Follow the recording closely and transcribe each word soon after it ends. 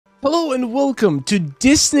Hello and welcome to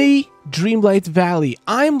Disney Dreamlight Valley.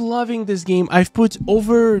 I'm loving this game. I've put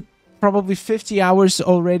over probably 50 hours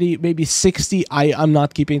already, maybe 60. I'm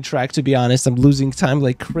not keeping track, to be honest. I'm losing time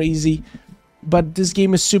like crazy. But this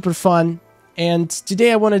game is super fun. And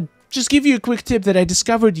today I want to just give you a quick tip that I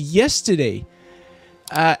discovered yesterday.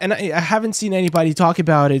 And I haven't seen anybody talk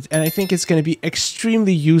about it. And I think it's going to be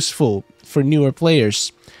extremely useful for newer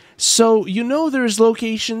players. So, you know there's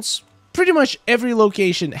locations. Pretty much every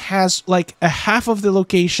location has like a half of the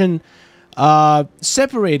location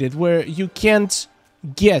separated where you can't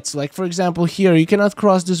get. Like, for example, here, you cannot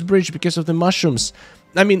cross this bridge because of the mushrooms.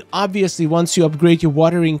 I mean, obviously, once you upgrade your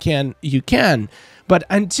watering can, you can. But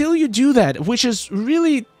until you do that, which is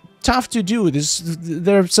really tough to do,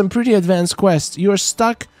 there are some pretty advanced quests, you're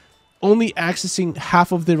stuck only accessing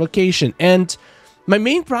half of the location. And my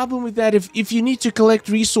main problem with that, if you need to collect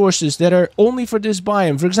resources that are only for this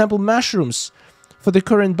biome, for example, mushrooms for the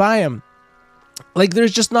current biome, like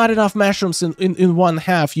there's just not enough mushrooms in one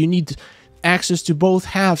half. You need access to both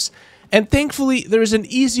halves. And thankfully, there is an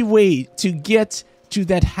easy way to get to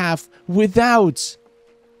that half without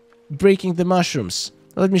breaking the mushrooms.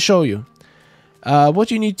 Let me show you.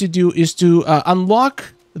 What you need to do is to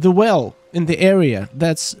unlock the well in the area.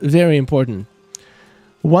 That's very important.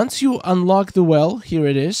 Once you unlock the well, here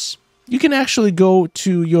it is, you can actually go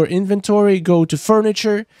to your inventory, go to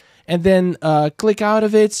furniture, and then click out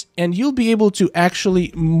of it, and you'll be able to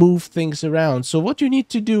actually move things around. So what you need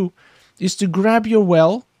to do is to grab your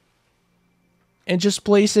well and just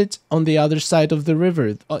place it on the other side of the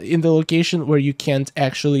river, in the location where you can't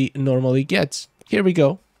actually normally get. Here we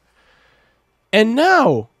go. And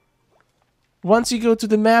now, once you go to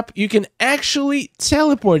the map, you can actually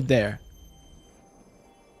teleport there.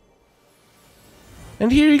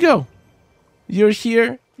 And here you go. You're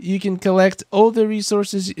here. You can collect all the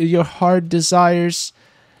resources your heart desires.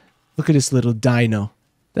 Look at this little dino.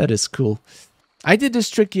 That is cool. I did this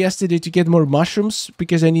trick yesterday to get more mushrooms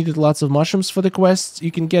because I needed lots of mushrooms for the quest. You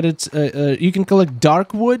can get it. You can collect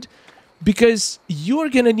dark wood because you're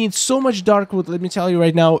gonna need so much dark wood. Let me tell you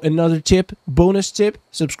right now. Another tip, bonus tip.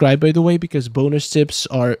 Subscribe, by the way, because bonus tips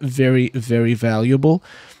are very, very valuable.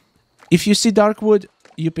 If you see dark wood,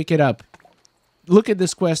 you pick it up. Look at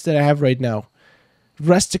this quest that I have right now.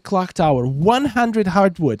 Rustic Clock Tower, 100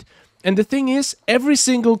 hardwood. And the thing is, every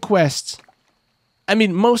single quest, I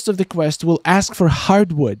mean, most of the quests will ask for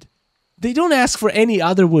hardwood. They don't ask for any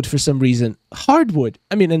other wood for some reason. Hardwood,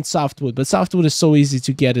 I mean, and softwood, but softwood is so easy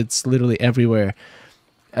to get, it's literally everywhere.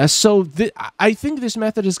 So I think this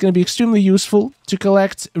method is going to be extremely useful to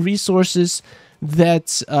collect resources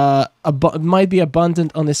that might be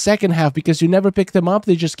abundant on the second half because you never pick them up.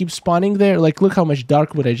 They just keep spawning there. Like, look how much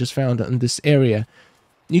dark wood I just found in this area.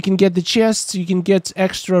 You can get the chests. You can get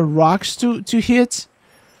extra rocks to hit.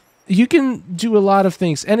 You can do a lot of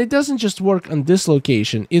things. And it doesn't just work on this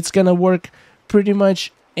location. It's going to work pretty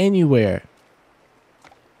much anywhere.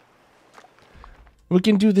 We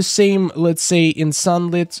can do the same, let's say, in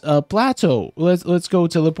Sunlit Plateau. Let's go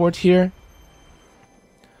teleport here.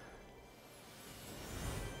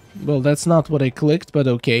 Well, that's not what I clicked, but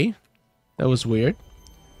okay. That was weird.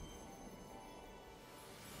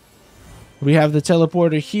 We have the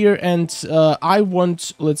teleporter here, and I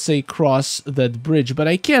want, let's say, cross that bridge, but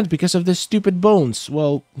I can't because of the stupid bones.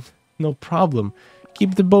 Well, no problem.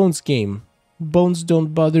 Keep the bones game. Bones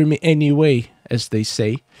don't bother me anyway, as they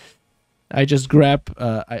say. I just grab,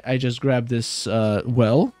 I just grab this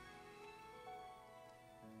well,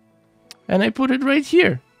 and I put it right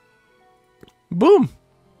here. Boom.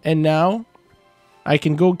 And now, I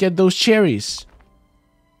can go get those cherries.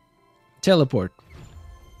 Teleport.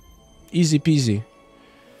 Easy peasy.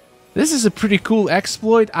 This is a pretty cool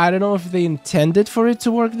exploit. I don't know if they intended for it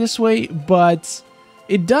to work this way, but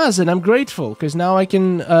it does, and I'm grateful, because now I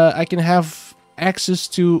can have access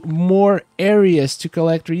to more areas to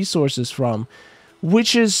collect resources from,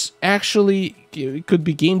 which is actually, could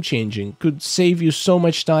be game-changing, could save you so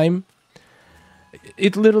much time.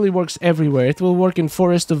 It literally works everywhere. It will work in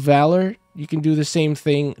Forest of Valor. You can do the same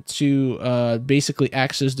thing to basically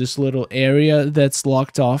access this little area that's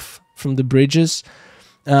locked off from the bridges.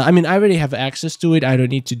 I mean, I already have access to it. I don't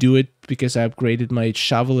need to do it because I upgraded my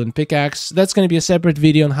shovel and pickaxe. That's going to be a separate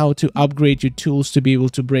video on how to upgrade your tools to be able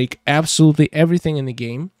to break absolutely everything in the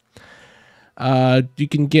game. You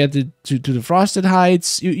can get it to the Frosted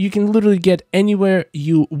Heights. You can literally get anywhere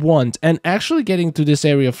you want. And actually getting to this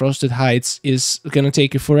area of Frosted Heights is going to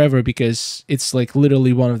take you forever because it's like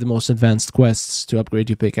literally one of the most advanced quests to upgrade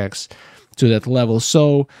your pickaxe to that level.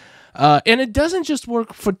 So, and it doesn't just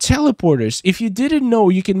work for teleporters. If you didn't know,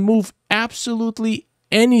 you can move absolutely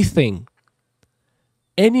anything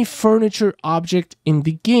any furniture object in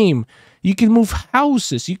the game. You can move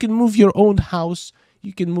houses. You can move your own house.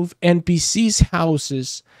 You can move NPCs'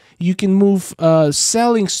 houses. You can move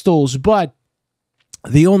selling stalls. But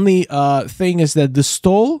the only thing is that the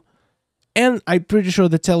stall and I'm pretty sure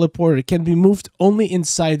the teleporter can be moved only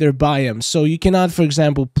inside their biome. So you cannot, for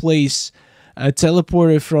example, place a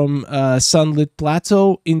teleporter from Sunlit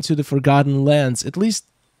Plateau into the Forgotten Lands. At least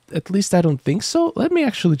I don't think so. Let me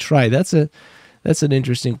actually try. That's an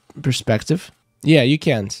interesting perspective. Yeah, you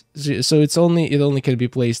can't. So it only can be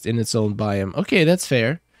placed in its own biome. Okay, that's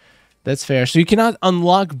fair. That's fair. So you cannot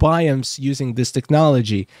unlock biomes using this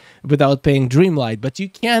technology without paying Dreamlight, but you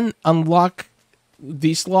can unlock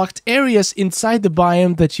these locked areas inside the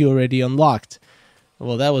biome that you already unlocked.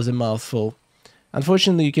 Well, that was a mouthful.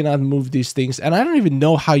 Unfortunately, you cannot move these things, and I don't even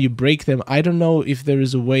know how you break them. I don't know if there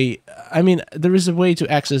is a way. I mean, there is a way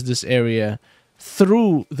to access this area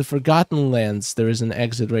through the Forgotten Lands. There is an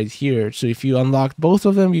exit right here. So if you unlock both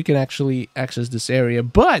of them, you can actually access this area.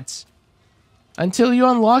 But until you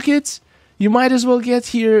unlock it, you might as well get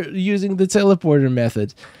here using the teleporter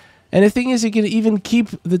method. And the thing is, you can even keep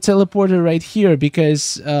the teleporter right here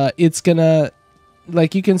because it's gonna,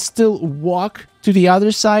 like, you can still walk to the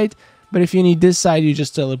other side, but if you need this side, you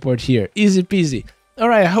just teleport here. Easy peasy.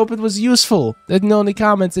 Alright, I hope it was useful. Let me know in the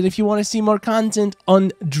comments, and if you want to see more content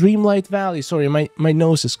on Dreamlight Valley, sorry, my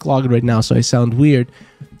nose is clogged right now, so I sound weird.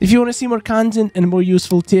 If you want to see more content and more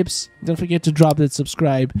useful tips, don't forget to drop that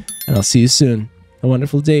subscribe, and I'll see you soon. A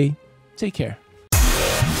wonderful day. Take care.